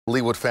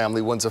Leawood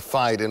family wins a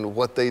fight in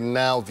what they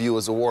now view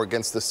as a war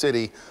against the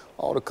city,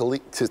 all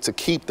to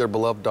keep their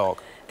beloved dog.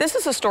 This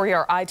is a story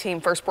our I-Team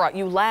first brought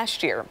you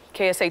last year.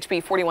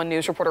 KSHB 41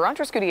 News reporter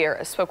Andres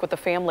Gutierrez spoke with the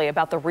family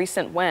about the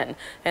recent win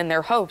and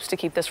their hopes to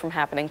keep this from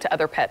happening to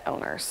other pet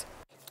owners.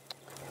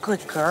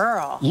 Good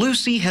girl.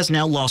 Lucy has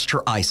now lost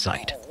her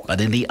eyesight, but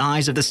in the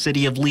eyes of the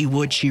city of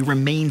Leawood, she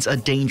remains a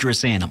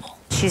dangerous animal.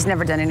 She's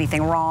never done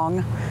anything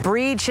wrong.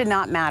 Breed should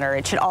not matter.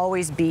 It should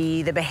always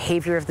be the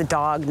behavior of the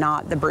dog,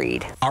 not the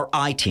breed. Our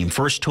I-Team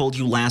first told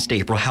you last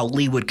April how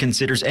Leawood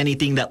considers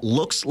anything that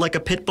looks like a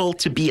pit bull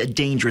to be a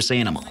dangerous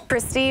animal.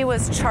 Christy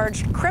was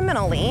charged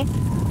criminally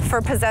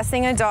for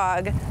possessing a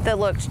dog that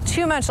looked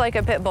too much like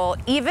a pit bull,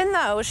 even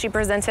though she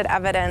presented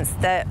evidence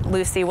that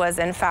Lucy was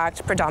in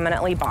fact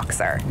predominantly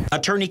boxer.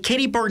 Attorney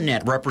Katie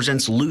Barnett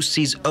represents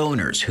Lucy's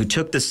owners who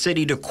took the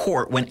city to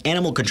court when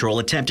animal control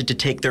attempted to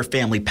take their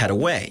family pet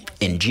away.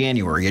 In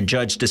January, a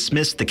judge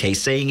dismissed the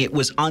case, saying it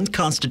was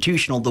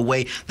unconstitutional the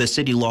way the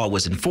city law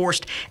was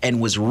enforced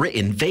and was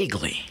written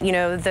vaguely. You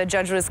know, the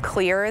judge was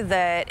clear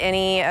that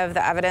any of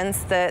the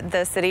evidence that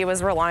the city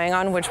was relying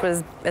on, which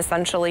was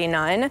essentially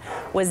none,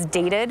 was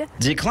dated.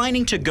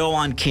 Declining to go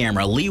on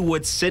camera,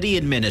 Leawood city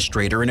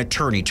administrator and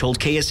attorney told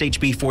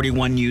KSHB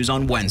 41 News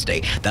on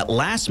Wednesday that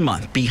last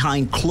month,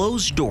 behind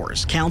closed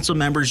doors, council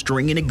members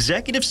during an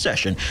executive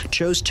session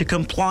chose to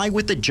comply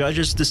with the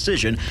judge's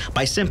decision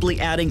by simply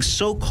adding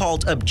so-called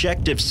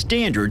objective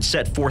standards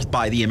set forth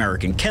by the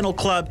American Kennel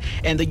Club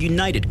and the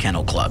United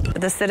Kennel Club.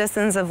 The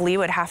citizens of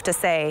Leawood have to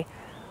say,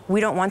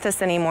 we don't want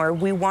this anymore.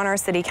 We want our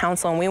city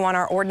council and we want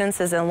our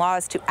ordinances and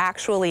laws to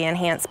actually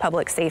enhance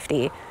public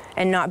safety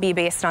and not be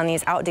based on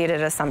these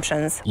outdated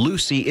assumptions.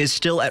 Lucy is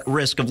still at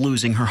risk of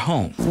losing her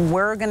home.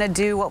 We're going to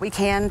do what we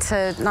can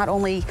to not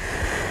only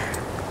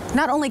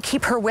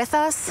keep her with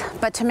us,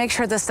 but to make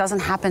sure this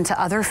doesn't happen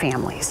to other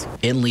families.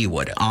 In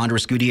Leawood,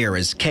 Andres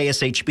Gutierrez,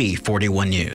 KSHB 41 News.